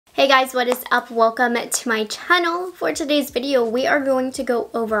Hey guys, what is up? Welcome to my channel. For today's video, we are going to go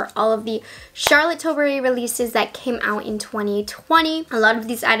over all of the Charlotte Tilbury releases that came out in 2020. A lot of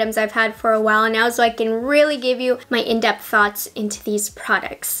these items I've had for a while now, so I can really give you my in-depth thoughts into these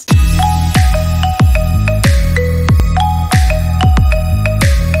products.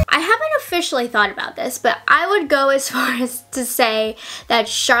 Officially thought about this, but I would go as far as to say that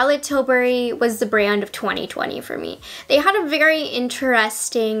Charlotte Tilbury was the brand of 2020 for me. They had a very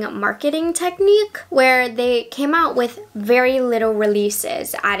interesting marketing technique where they came out with very little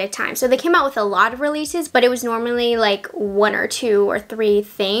releases at a time. So they came out with a lot of releases, but it was normally like 1 or 2 or 3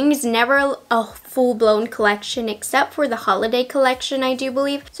 things, never a full-blown collection except for the holiday collection, I do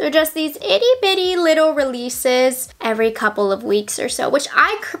believe. So just these itty-bitty little releases every couple of weeks or so, which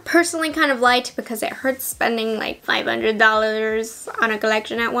I personally kind of liked because it hurts spending like $500 on a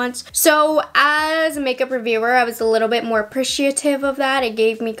collection at once. So as a makeup reviewer, I was a little bit more appreciative of that. It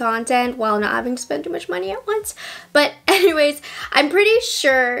gave me content while not having to spend too much money at once. But anyways, I'm pretty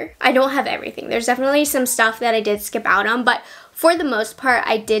sure I don't have everything. There's definitely some stuff that I did skip out on, but for the most part,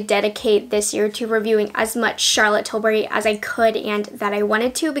 I did dedicate this year to reviewing as much Charlotte Tilbury as I could and that I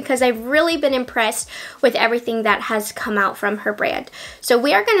wanted to, because I've really been impressed with everything that has come out from her brand. So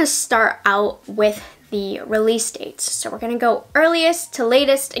we are going to start out with the release dates. So we're going to go earliest to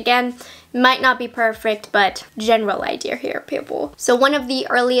latest. Again, might not be perfect, but general idea here, people. So one of the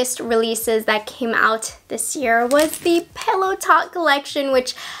earliest releases that came out this year was the Pillow Talk collection,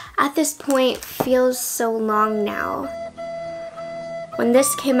 which at this point feels so long now. When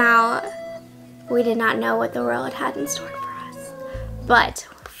this came out, we did not know what the world had in store for us. But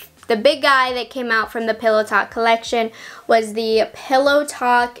the big guy that came out from the Pillow Talk collection was the Pillow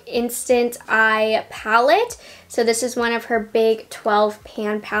Talk Instant Eye palette. So this is one of her big 12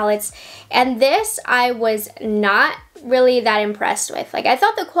 pan palettes. And this I was not really that impressed with. Like, I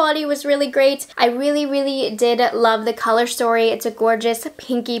thought the quality was really great. I really did love the color story. It's a gorgeous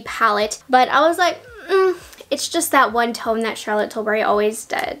pinky palette. But I was like, it's just that one tone that Charlotte Tilbury always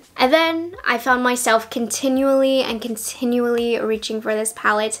did. And then I found myself continually reaching for this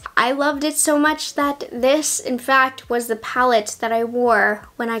palette. I loved it so much that this, in fact, was the palette that I wore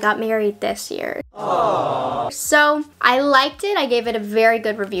when I got married this year. Aww. So I liked it. I gave it a very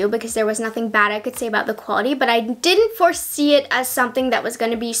good review because there was nothing bad I could say about the quality, but I didn't foresee it as something that was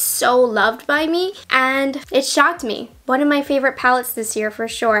going to be so loved by me, and it shocked me. One of my favorite palettes this year for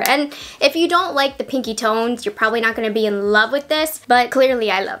sure. And if you don't like the pinky tones, you're probably not going to be in love with this, but clearly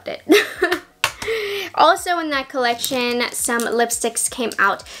I loved it. Also in that collection, some lipsticks came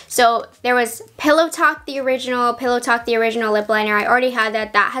out. So there was Pillow Talk the original lip liner. I already had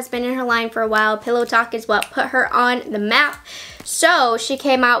that. That has been in her line for a while. Pillow Talk is what put her on the map. So she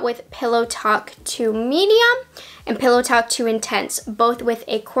came out with Pillow Talk 2 Medium and Pillow Talk 2 Intense, both with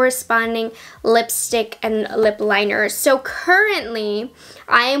a corresponding lipstick and lip liner. So currently,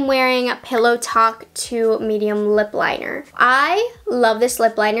 I am wearing a Pillow Talk 2 Medium lip liner. I love this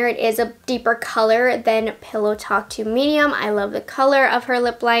lip liner. It is a deeper color than Pillow Talk 2 Medium. I love the color of her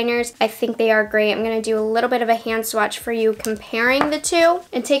lip liners. I think they are great. I'm going to do a little bit of a hand swatch for you comparing the two.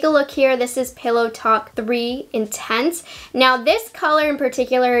 And take a look here. This is Pillow Talk 3 Intense. Now, this color in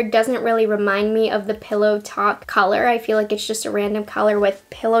particular doesn't really remind me of the Pillow Talk color. I feel like it's just a random color with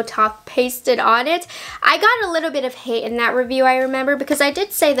Pillow Talk pasted on it. I got a little bit of hate in that review, I remember, because I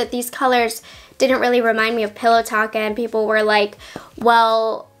did say that these colors didn't really remind me of Pillow Talk, and people were like,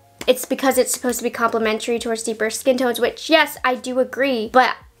 well, it's because it's supposed to be complementary towards deeper skin tones, which yes, I do agree,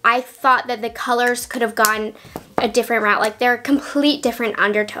 but I thought that the colors could have gone a different route. Like, they're complete different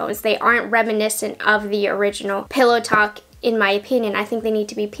undertones. They aren't reminiscent of the original Pillow Talk. In my opinion, I think they need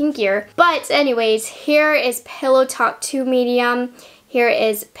to be pinkier. But anyways, here is Pillow Talk 2 Medium. Here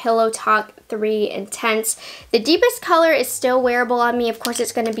is Pillow Talk 3 Intense. The deepest color is still wearable on me. Of course,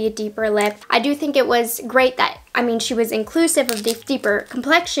 it's going to be a deeper lip. I do think it was great that, I mean, she was inclusive of deeper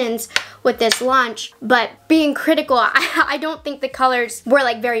complexions with this launch, but being critical, I don't think the colors were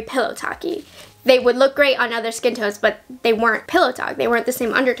like very Pillow Talky. They would look great on other skin tones, but they weren't Pillow Talk. They weren't the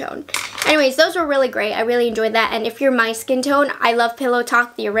same undertone. Anyways, those were really great. I really enjoyed that. And if you're my skin tone, I love Pillow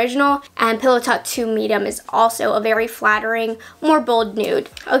Talk the original, and Pillow Talk 2 Medium is also a very flattering, more bold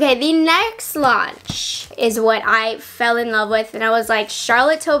nude. Okay, the next launch is what I fell in love with, and I was like,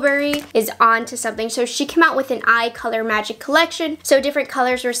 Charlotte Tilbury is on to something. So she came out with an eye color magic collection. So different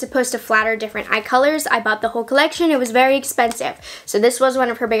colors were supposed to flatter different eye colors. I bought the whole collection. It was very expensive. So this was one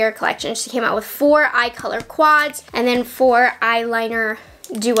of her bigger collections. She came out with 4 eye color quads and then 4 eyeliner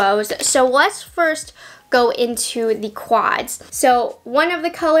duos. So let's first go into the quads. So one of the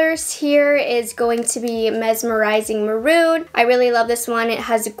colors here is going to be Mesmerizing Maroon. I really love this one. It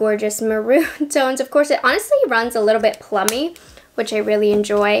has gorgeous maroon tones. Of course, it honestly runs a little bit plummy, which I really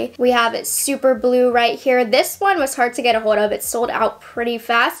enjoy. We have Super Blue right here. This one was hard to get a hold of. It sold out pretty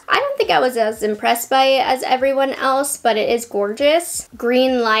fast. I don't think I was as impressed by it as everyone else, but it is gorgeous.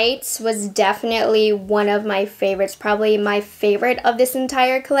 Green Lights was definitely one of my favorites, probably my favorite of this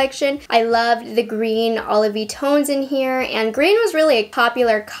entire collection. I loved the green olivey tones in here, and green was really a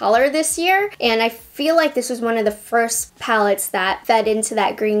popular color this year, and I feel like this was one of the first palettes that fed into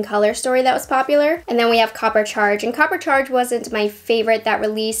that green color story that was popular. And then we have Copper Charge, and Copper Charge wasn't my favorite that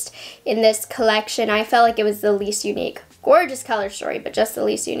released in this collection. I felt like it was the least unique. Gorgeous color story, but just the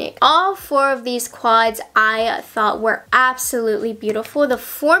least unique. All four of these quads I thought were absolutely beautiful. The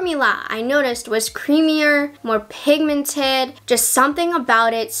formula I noticed was creamier, more pigmented, just something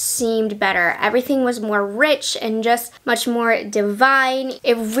about it seemed better. Everything was more rich and just much more divine.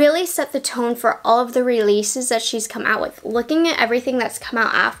 It really set the tone for all of the releases that she's come out with. Looking at everything that's come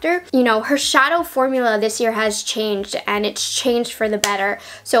out after, you know, her shadow formula this year has changed, and it's changed for the better.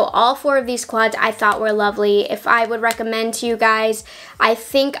 So all four of these quads I thought were lovely. If I would recommend to you guys, I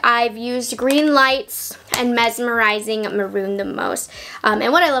think I've used Green Lights and Mesmerizing Maroon the most. And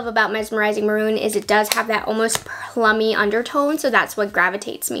what I love about Mesmerizing Maroon is it does have that almost plummy undertone, so that's what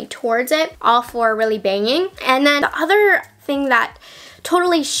gravitates me towards it. All four are really banging. And then the other thing that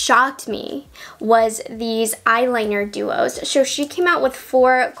totally shocked me was these eyeliner duos. So she came out with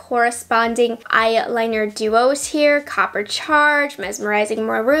 4 corresponding eyeliner duos here: Copper Charge, Mesmerizing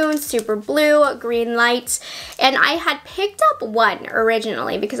Maroon, Super Blue, Green Lights. And I had picked up one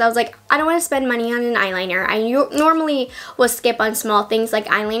originally because I was like, I don't want to spend money on an eyeliner. I normally will skip on small things like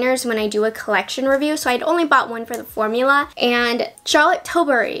eyeliners when I do a collection review, so I'd only bought one for the formula. And Charlotte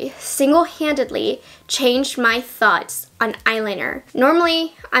Tilbury single-handedly changed my thoughts on eyeliner.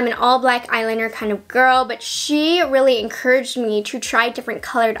 Normally, I'm an all black eyeliner kind of girl, but she really encouraged me to try different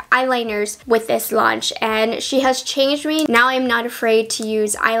colored eyeliners with this launch, and she has changed me. Now I'm not afraid to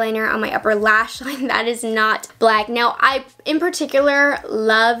use eyeliner on my upper lash line that is not black. Now, I in particular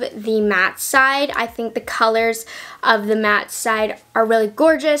love the matte side. I think the colors of the matte side are really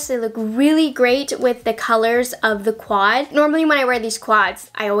gorgeous. They look really great with the colors of the quad. Normally when I wear these quads,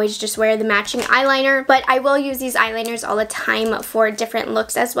 I always just wear the matching eyeliner, but I will use these eyeliners all the time for different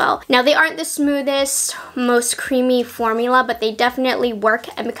looks as well. Now, they aren't the smoothest, most creamy formula, but they definitely work,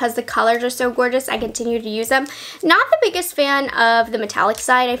 and because the colors are so gorgeous, I continue to use them. Not the biggest fan of the metallic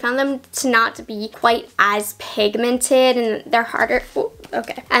side. I found them to not be quite as pigmented, and they're harder. Ooh,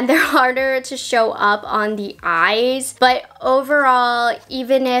 okay. And they're harder to show up on the eyes. But overall,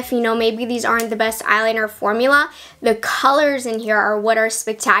 even if, you know, maybe these aren't the best eyeliner formula, the colors in here are what are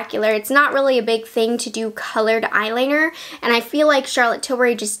spectacular. It's not really a big thing to do colored eyeliner, and I feel like Charlotte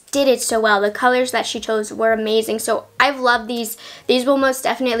Tilbury just did it so well. The colors that she chose were amazing, so I've loved these. These will most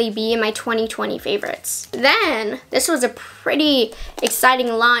definitely be in my 2020 favorites. Then, this was a pretty exciting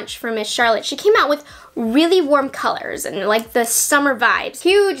launch for Miss Charlotte. She came out with really warm colors and like the summer vibes.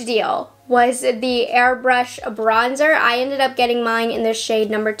 Huge deal was the airbrush bronzer. I ended up getting mine in the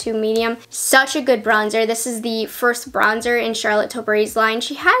shade number 2 medium. Such a good bronzer. This is the first bronzer in Charlotte Tilbury's line.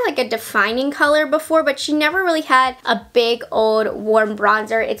 She had like a defining color before, but she never really had a big old warm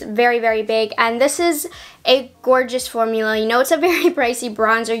bronzer. It's very, very big, and this is a gorgeous formula. You know, it's a very pricey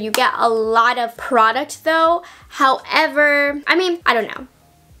bronzer. You get a lot of product though. However, I mean, I don't know.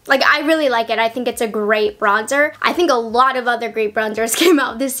 Like, I really like it. I think it's a great bronzer. I think a lot of other great bronzers came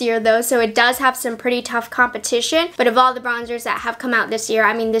out this year though, so it does have some pretty tough competition. But of all the bronzers that have come out this year,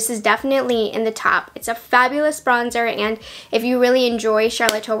 I mean, this is definitely in the top. It's a fabulous bronzer, and if you really enjoy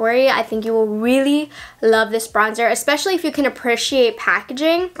Charlotte Tilbury, I think you will really love this bronzer, especially if you can appreciate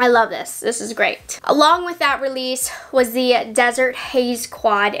packaging. I love this. This is great. Along with that release was the Desert Haze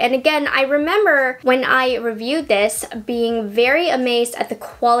Quad. And again, I remember when I reviewed this being very amazed at the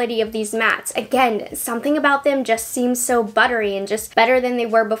quality of these mattes. Again, something about them just seems so buttery and just better than they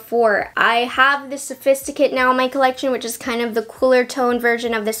were before. I have the Sophisticate now in my collection, which is kind of the cooler tone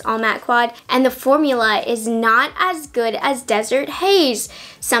version of this all matte quad, and the formula is not as good as Desert Haze.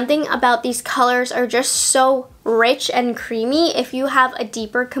 Something about these colors are just so rich and creamy. If you have a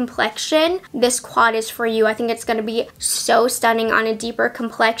deeper complexion, this quad is for you. I think it's going to be so stunning on a deeper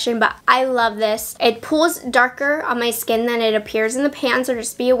complexion, but I love this. It pulls darker on my skin than it appears in the pan, so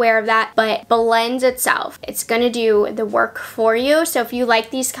just be aware of that, but blends itself. It's going to do the work for you, so if you like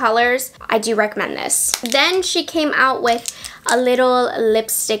these colors, I do recommend this. Then she came out with a little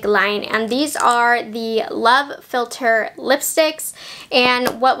lipstick line, and these are the Love Filter lipsticks.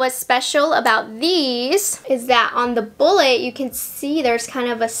 And what was special about these is that on the bullet you can see there's kind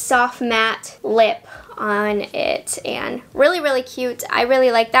of a soft matte lip on it, and really cute. I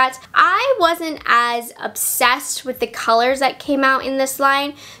really like that. I wasn't as obsessed with the colors that came out in this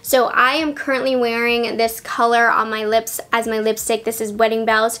line, so I am currently wearing this color on my lips as my lipstick. This is Wedding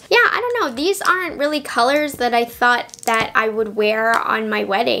Bells. Yeah, I don't know, these aren't really colors that I thought that I would wear on my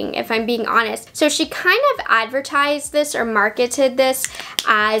wedding, if I'm being honest. So she kind of advertised this or marketed this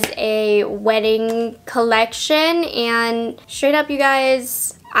as a wedding collection, and straight up, you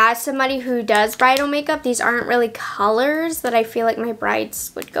guys, as somebody who does bridal makeup, these aren't really colors that I feel like my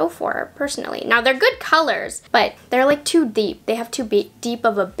brides would go for, personally. Now, they're good colors, but they're like too deep. They have too deep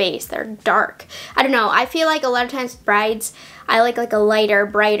of a base. They're dark. I don't know. I feel like a lot of times brides, I like a lighter,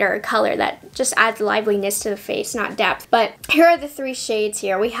 brighter color that just adds liveliness to the face, not depth. But here are the 3 shades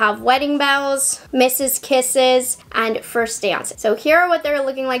here. We have Wedding Bells, Mrs. Kisses, and First Dance. So here are what they're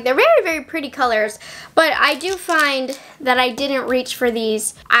looking like. They're very pretty colors, but I do find that I didn't reach for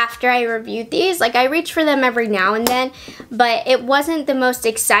these after I reviewed these. Like, I reach for them every now and then, but it wasn't the most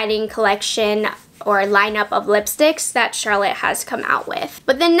exciting collection or lineup of lipsticks that Charlotte has come out with.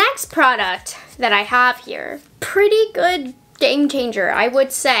 But the next product that I have here, pretty good game changer, I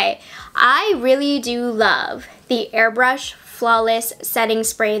would say. I really do love the Airbrush Flawless Setting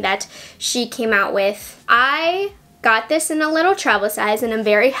Spray that she came out with. I got this in a little travel size, and I'm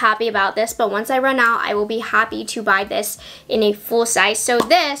very happy about this, but once I run out, I will be happy to buy this in a full size. So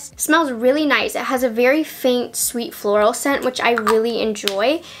this smells really nice. It has a very faint, sweet floral scent, which I really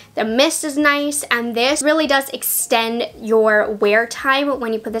enjoy. The mist is nice, and this really does extend your wear time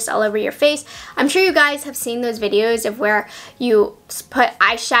when you put this all over your face. I'm sure you guys have seen those videos of where you put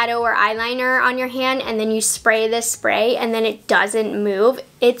eyeshadow or eyeliner on your hand and then you spray this spray and then it doesn't move.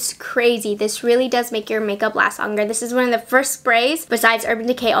 It's crazy. This really does make your makeup last longer. This is one of the first sprays besides Urban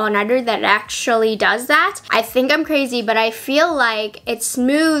Decay All Nighter that actually does that. I think I'm crazy, but I feel like it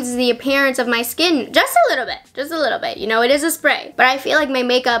smooths the appearance of my skin just a little bit. Just a little bit. You know, it is a spray, but I feel like my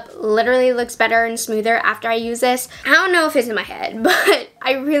makeup literally looks better and smoother after I use this. I don't know if it's in my head, but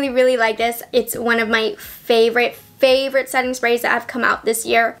I really like this. It's one of my favorite setting sprays that have come out this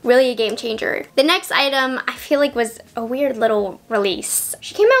year. Really a game changer. The next item I feel like was a weird little release.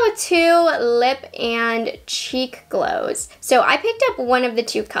 She came out with 2 lip and cheek glows. So I picked up one of the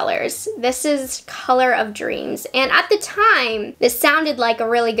 2 colors. This is Color of Dreams. And at the time, this sounded like a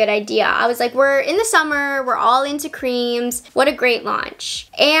really good idea. I was like, we're in the summer, we're all into creams. What a great launch.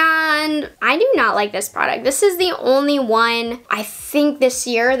 And I do not like this product. This is the only one I think this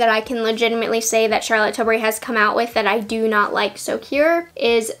year that I can legitimately say that Charlotte Tilbury has come out with that I do not like. So here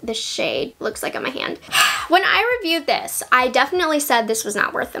is the shade. Looks like on my hand. When I reviewed this, I definitely said this was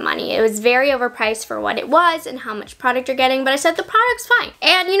not worth the money. It was very overpriced for what it was and how much product you're getting, but I said the product's fine.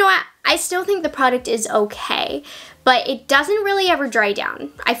 And you know what? I still think the product is okay, but it doesn't really ever dry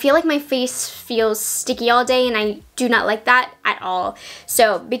down. I feel like my face feels sticky all day, and I do not like that at all.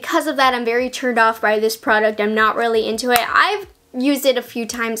 So because of that, I'm very turned off by this product. I'm not really into it. I've used it a few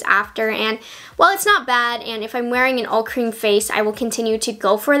times after, and while it's not bad, and if I'm wearing an all cream face, I will continue to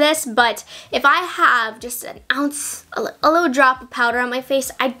go for this, but if I have just an ounce, a little drop of powder on my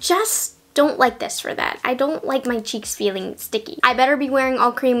face, I just don't like this for that. I don't like my cheeks feeling sticky. I better be wearing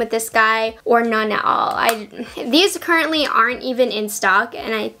all cream with this guy or none at all. These currently aren't even in stock,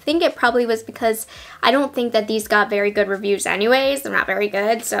 and I think it probably was because I don't think that these got very good reviews anyways. They're not very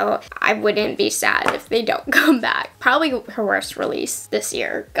good, so I wouldn't be sad if they don't come back. Probably her worst release this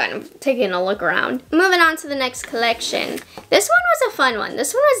year, kind of taking a look around. Moving on to the next collection. This one was a fun one.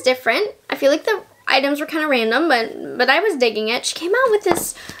 This one was different. I feel like the items were kind of random, but I was digging it. She came out with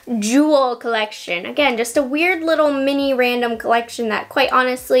this jewel collection. Again, just a weird little mini random collection that quite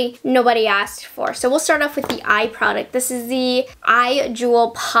honestly nobody asked for. So we'll start off with the eye product. This is the Eye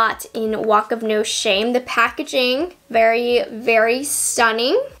Jewel Pot in Walk of No Shame. The packaging, very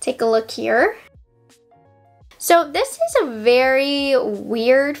stunning. Take a look here. So this is a very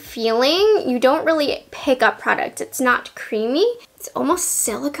weird feeling. You don't really pick up product. It's not creamy. It's almost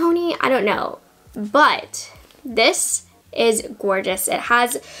silicone-y. I don't know. But this is gorgeous. It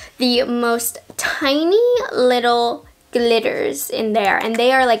has the most tiny little glitters in there, and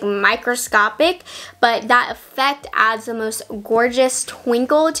they are like microscopic, but that effect adds the most gorgeous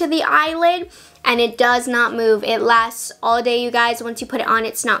twinkle to the eyelid, and it does not move. It lasts all day, you guys. Once you put it on,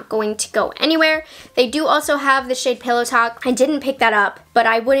 it's not going to go anywhere. They do also have the shade Pillow Talk. I didn't pick that up, but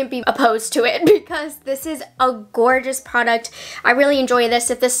I wouldn't be opposed to it because this is a gorgeous product. I really enjoy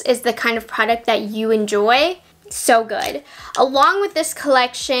this. If this is the kind of product that you enjoy, So good. Along with this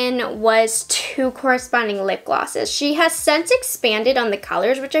collection was 2 corresponding lip glosses. She has since expanded on the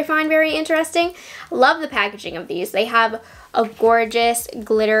colors, which I find very interesting. Love the packaging of these. They have a gorgeous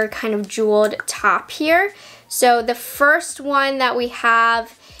glitter kind of jeweled top here. So the first one that we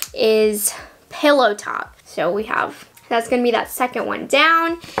have is Pillow Top. So we have, that's going to be that second one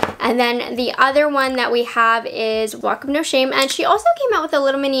down. And then the other one that we have is Walk of No Shame. And she also came out with a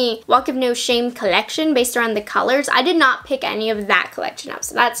little mini Walk of No Shame collection based around the colors. I did not pick any of that collection up,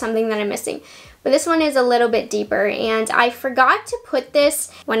 so that's something that I'm missing. But this one is a little bit deeper, and I forgot to put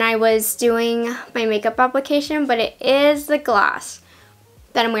this when I was doing my makeup application, but it is the gloss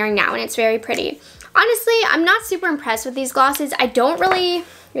that I'm wearing now, and it's very pretty. Honestly, I'm not super impressed with these glosses. I don't really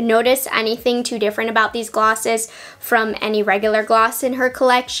notice anything too different about these glosses from any regular gloss in her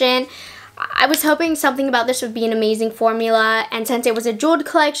collection. I was hoping something about this would be an amazing formula, and since it was a jeweled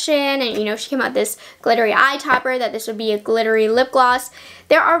collection and, you know, she came out with this glittery eye topper, that this would be a glittery lip gloss.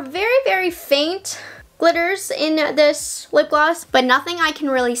 There are very, very faint glitters in this lip gloss, but nothing I can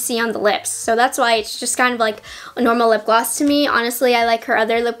really see on the lips. So that's why it's just kind of like a normal lip gloss to me. Honestly, I like her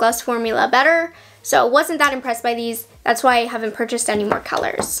other lip gloss formula better. So wasn't that impressed by these. That's why I haven't purchased any more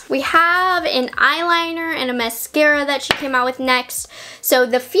colors. We have an eyeliner and a mascara that she came out with next. So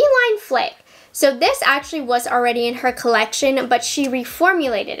the Feline Flick. So this actually was already in her collection, but she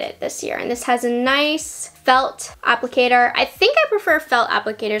reformulated it this year. And this has a nice felt applicator. I think I prefer felt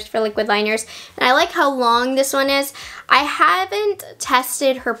applicators for liquid liners. And I like how long this one is. I haven't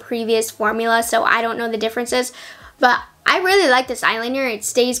tested her previous formula, so I don't know the differences. But I really like this eyeliner. It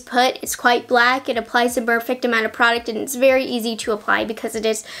stays put, it's quite black, it applies the perfect amount of product, and it's very easy to apply because it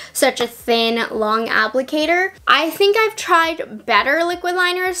is such a thin, long applicator. I think I've tried better liquid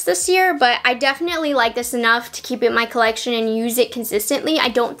liners this year, but I definitely like this enough to keep it in my collection and use it consistently. I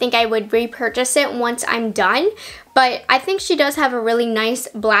don't think I would repurchase it once I'm done, but I think she does have a really nice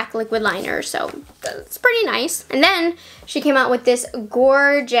black liquid liner, so it's pretty nice. And then she came out with this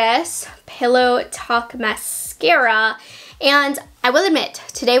gorgeous Pillow Talk mascara, and I will admit,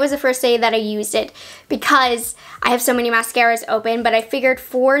 today was the first day that I used it because I have so many mascaras open, but I figured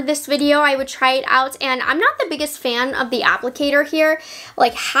for this video I would try it out, and I'm not the biggest fan of the applicator here.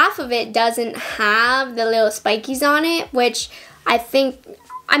 Like, half of it doesn't have the little spikies on it, which I think,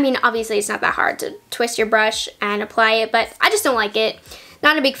 I mean, obviously it's not that hard to twist your brush and apply it, but I just don't like it.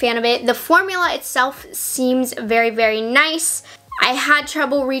 Not a big fan of it. The formula itself seems very, very nice. I had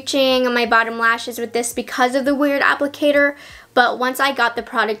trouble reaching my bottom lashes with this because of the weird applicator, but once I got the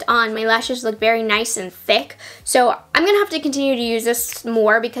product on, my lashes look very nice and thick. So I'm going to have to continue to use this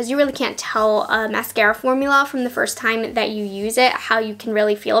more because you really can't tell a mascara formula from the first time that you use it how you can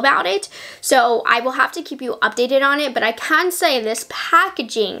really feel about it. So I will have to keep you updated on it, but I can say this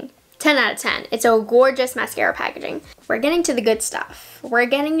packaging, 10 out of 10. It's a gorgeous mascara packaging. We're getting to the good stuff. We're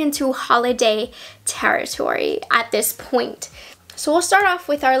getting into holiday territory at this point. So we'll start off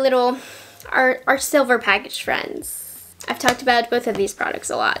with our silver package friends. I've talked about both of these products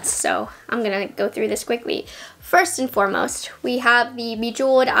a lot, so I'm gonna go through this quickly. First and foremost, we have the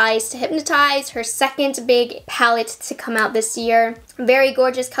Bejeweled Eyes to Hypnotize, her second big palette to come out this year. Very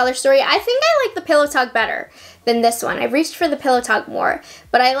gorgeous color story. I think I like the Pillow Talk better than this one. I've reached for the Pillow Talk more,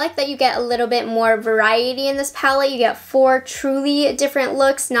 but I like that you get a little bit more variety in this palette. You get 4 truly different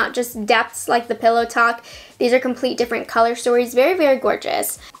looks, not just depths like the Pillow Talk. These are complete different color stories. Very, very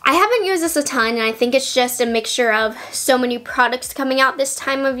gorgeous. I haven't used this a ton, and I think it's just a mixture of so many products coming out this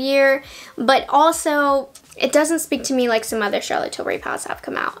time of year, but also it doesn't speak to me like some other Charlotte Tilbury palettes have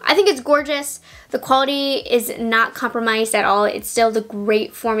come out. I think it's gorgeous. The quality is not compromised at all. It's still the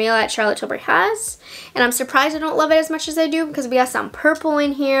great formula that Charlotte Tilbury has. And I'm surprised I don't love it as much as I do because we got some purple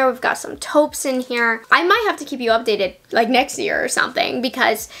in here. We've got some taupes in here. I might have to keep you updated like next year or something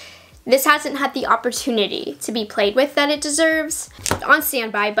because this hasn't had the opportunity to be played with that it deserves. On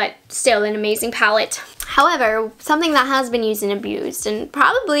standby, but still an amazing palette. However, something that has been used and abused, and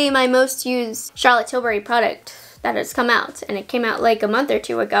probably my most used Charlotte Tilbury product that has come out, and it came out like a month or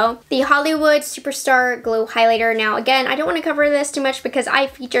 2 ago. The Hollywood Superstar Glow Highlighter. Now again, I don't want to cover this too much because I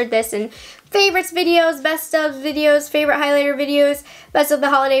featured this in favorites videos, best of videos, favorite highlighter videos, best of the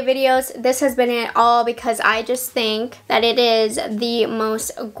holiday videos. This has been it all because I just think that it is the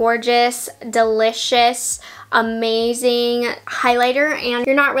most gorgeous, delicious, amazing highlighter, and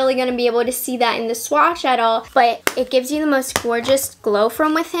you're not really going to be able to see that in the swatch at all, but it gives you the most gorgeous glow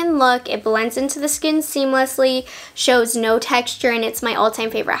from within look. It blends into the skin seamlessly, shows no texture, and it's my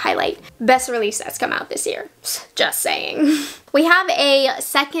all-time favorite highlight. Best release that's come out this year. Just saying. We have a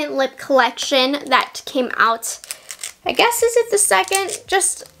second lip collection that came out I guess is it the second?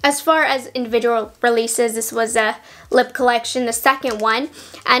 Just as far as individual releases, this was a lip collection, the second one.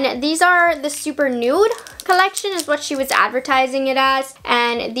 And these are the Super Nude collection is what she was advertising it as.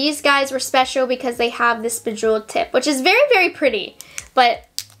 And these guys were special because they have this bejeweled tip, which is very, very pretty, but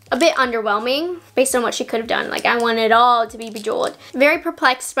a bit underwhelming based on what she could have done. Like, I want it all to be bejeweled. Very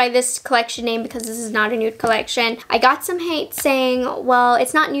perplexed by this collection name because this is not a nude collection. I got some hate saying, well,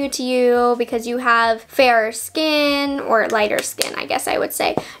 it's not nude to you because you have fairer skin or lighter skin, I guess I would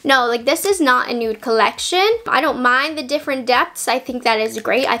say. No, like, this is not a nude collection. I don't mind the different depths. I think that is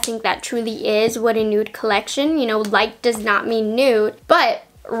great. I think that truly is what a nude collection, you know, light does not mean nude, but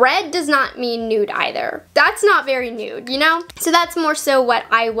red does not mean nude either. That's not very nude, you know? So that's more so what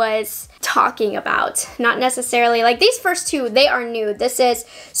I was talking about. Not necessarily, like these first two, they are nude. This is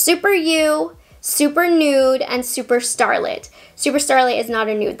Super You, Super Nude, and Super Starlit. Super Starlit is not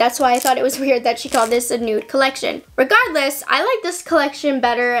a nude. That's why I thought it was weird that she called this a nude collection. Regardless, I like this collection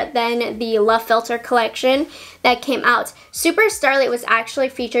better than the Love Filter collection that came out. Super Starlit was actually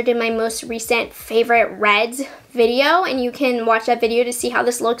featured in my most recent favorite reds video, and you can watch that video to see how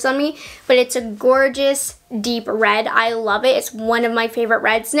this looks on me, but it's a gorgeous deep red. I love it. It's one of my favorite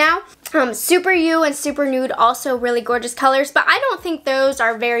reds now. Super You and Super Nude, also really gorgeous colors, but I don't think those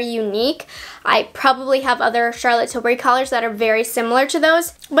are very unique. I probably have other Charlotte Tilbury colors that are very similar to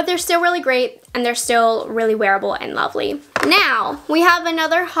those, but they're still really great and they're still really wearable and lovely. Now, we have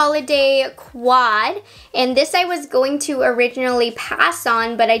another holiday quad, and this I was going to originally pass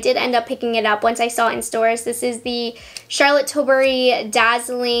on, but I did end up picking it up once I saw it in stores. This is the Charlotte Tilbury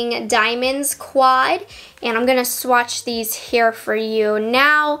Dazzling Diamonds quad, and I'm gonna swatch these here for you.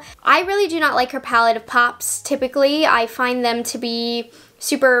 Now, I really do not like her palette of pops. Typically, I find them to be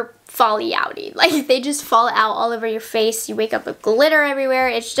super folly outy. Like, they just fall out all over your face. You wake up with glitter everywhere.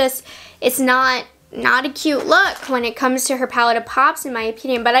 It's just, it's not a cute look when it comes to her palette of pops, in my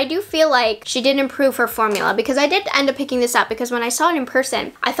opinion. But I do feel like she did improve her formula, because I did end up picking this up because when I saw it in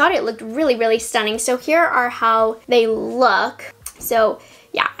person, I thought it looked really, really stunning. So here are how they look. So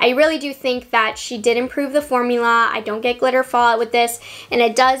yeah, I really do think that she did improve the formula. I don't get glitter fallout with this, and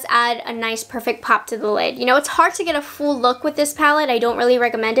it does add a nice perfect pop to the lid. You know, it's hard to get a full look with this palette. I don't really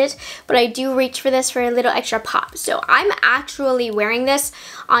recommend it, but I do reach for this for a little extra pop. So I'm actually wearing this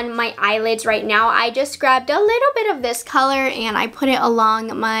on my eyelids right now. I just grabbed a little bit of this color and I put it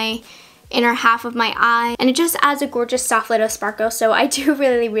along my inner half of my eye, and it just adds a gorgeous soft little sparkle. So I do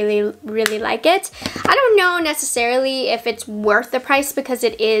really, really, really like it. I don't know necessarily if it's worth the price because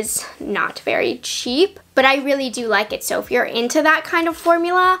it is not very cheap, but I really do like it. So if you're into that kind of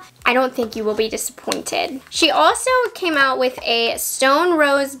formula, I don't think you will be disappointed. She also came out with a Stone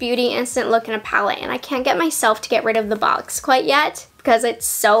Rose Beauty Instant Look in a palette, and I can't get myself to get rid of the box quite yet because it's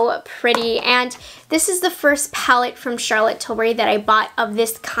so pretty. And this is the first palette from Charlotte Tilbury that I bought of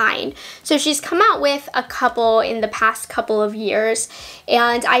this kind. So she's come out with a couple in the past couple of years,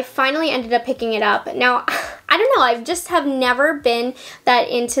 and I finally ended up picking it up. Now, I don't know, I just have never been that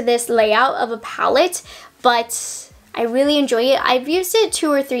into this layout of a palette, but I really enjoy it. I've used it 2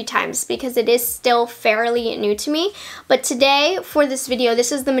 or 3 times because it is still fairly new to me. But today, for this video,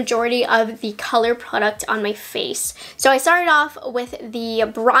 this is the majority of the color product on my face. So I started off with the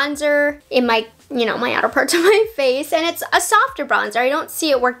bronzer in my, you know, my outer parts of my face, and it's a softer bronzer. I don't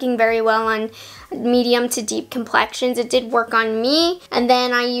see it working very well on medium to deep complexions. It did work on me. And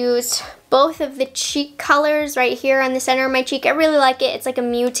then I used both of the cheek colors right here on the center of my cheek. I really like it. It's like a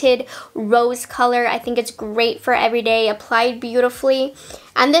muted rose color. I think it's great for everyday, applied beautifully.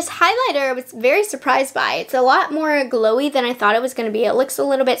 And this highlighter, I was very surprised by. It's a lot more glowy than I thought it was going to be. It looks a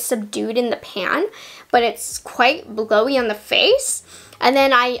little bit subdued in the pan, but it's quite glowy on the face. And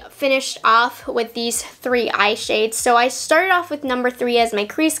then I finished off with these 3 eye shades. So I started off with number 3 as my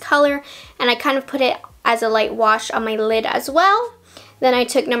crease color, and I kind of put it as a light wash on my lid as well. Then I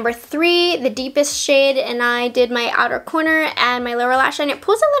took number 3, the deepest shade, and I did my outer corner and my lower lash line. It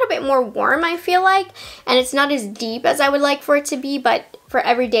pulls a little bit more warm, I feel like, and it's not as deep as I would like for it to be, but for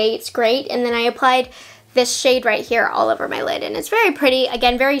every day it's great. And then I applied this shade right here all over my lid, and it's very pretty.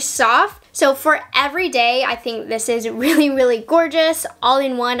 Again, very soft. So for every day, I think this is really, really gorgeous, all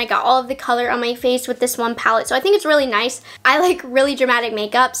in one. I got all of the color on my face with this one palette, so I think it's really nice. I like really dramatic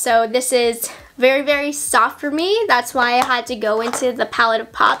makeup, so this is very, very soft for me. That's why I had to go into the palette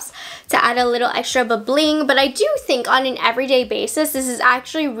of pops to add a little extra bling. But I do think on an everyday basis, this is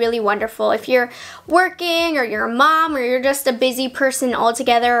actually really wonderful. If you're working, or you're a mom, or you're just a busy person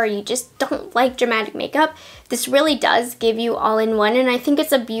altogether, or you just don't like dramatic makeup, this really does give you all in one, and I think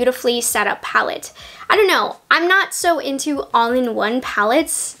it's a beautifully set up palette. I don't know, I'm not so into all in one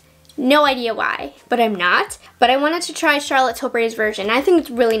palettes No idea why, but I'm not. But I wanted to try Charlotte Tilbury's version. I think it's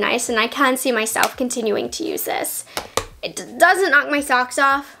really nice, and I can see myself continuing to use this. It doesn't knock my socks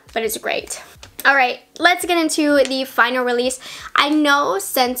off, but it's great. All right, let's get into the final release. I know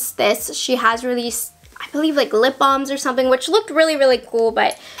since this, she has released, I believe, like lip balms or something, which looked really, really cool,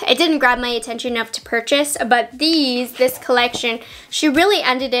 but it didn't grab my attention enough to purchase. But this collection, she really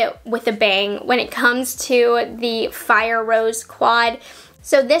ended it with a bang when it comes to the Fire Rose Quad.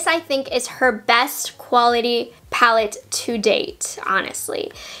 So this, I think, is her best quality palette to date,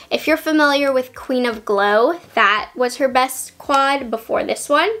 honestly. If you're familiar with Queen of Glow, that was her best quad before this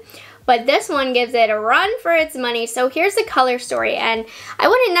one. But this one gives it a run for its money. So here's the color story. And I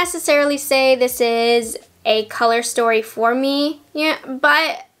wouldn't necessarily say this is a color story for me. Yeah,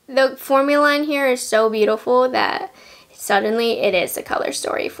 but the formula in here is so beautiful that suddenly it is a color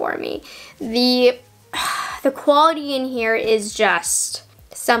story for me. The quality in here is just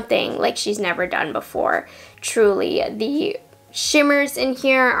something like she's never done before. Truly, the shimmers in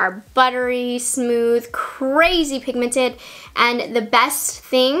here are buttery, smooth, crazy pigmented, and the best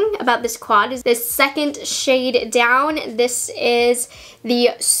thing about this quad is this second shade down. This is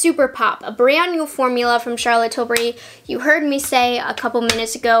the Super Pop, a brand new formula from Charlotte Tilbury. You heard me say a couple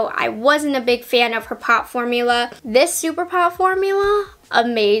minutes ago I wasn't a big fan of her pop formula. This Super Pop formula,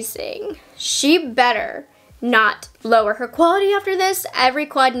 amazing. She better not lower her quality after this. Every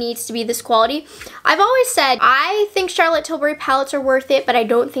quad needs to be this quality. I've always said I think Charlotte Tilbury palettes are worth it, but I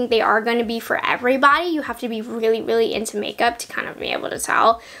don't think they are going to be for everybody. You have to be really, really into makeup to kind of be able to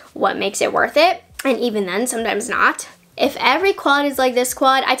tell what makes it worth it. And even then, sometimes not. If every quad is like this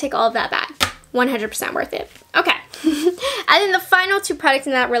quad, I take all of that back. 100% worth it. Okay. And then the final two products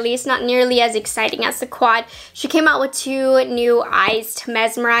in that release, not nearly as exciting as the quad. She came out with two new eyes to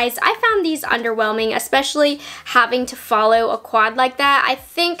mesmerize. I found these underwhelming, especially having to follow a quad like that. I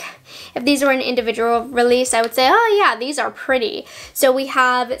think if these were an individual release, I would say, oh yeah, these are pretty. So we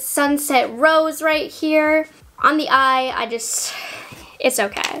have Sunset Rose right here. On the eye, it's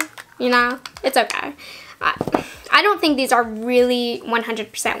okay. You know, it's okay. I don't think these are really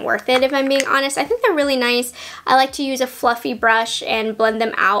 100% worth it, if I'm being honest. I think they're really nice. I like to use a fluffy brush and blend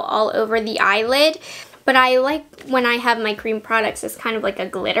them out all over the eyelid. But I like when I have my cream products as kind of like a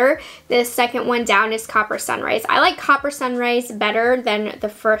glitter. The second one down is Copper Sunrise. I like Copper Sunrise better than the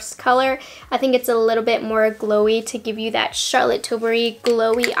first color. I think it's a little bit more glowy to give you that Charlotte Tilbury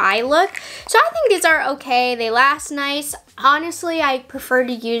glowy eye look. So I think these are okay. They last nice. Honestly, I prefer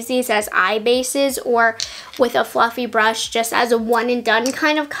to use these as eye bases or with a fluffy brush just as a one and done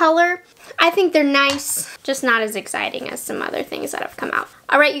kind of color. I think they're nice, just not as exciting as some other things that have come out.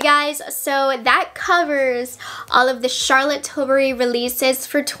 Alright, you guys, so that covers all of the Charlotte Tilbury releases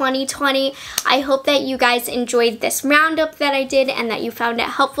for 2020. I hope that you guys enjoyed this roundup that I did and that you found it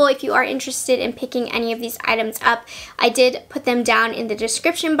helpful. If you are interested in picking any of these items up, I did put them down in the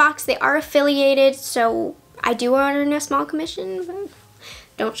description box. They are affiliated, so I do earn a small commission, but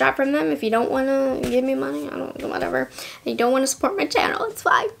don't shop from them. If you don't want to give me money, I don't know, whatever. And you don't want to support my channel, it's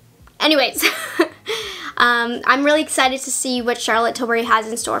fine. Anyways, I'm really excited to see what Charlotte Tilbury has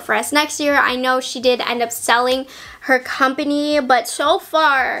in store for us next year. I know she did end up selling her company, but so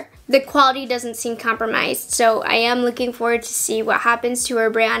far the quality doesn't seem compromised. So I am looking forward to see what happens to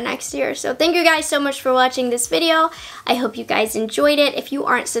her brand next year. So thank you guys so much for watching this video. I hope you guys enjoyed it. If you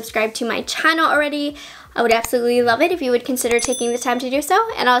aren't subscribed to my channel already, I would absolutely love it if you would consider taking the time to do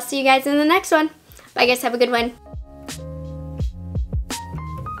so. And I'll see you guys in the next one. Bye guys, have a good one.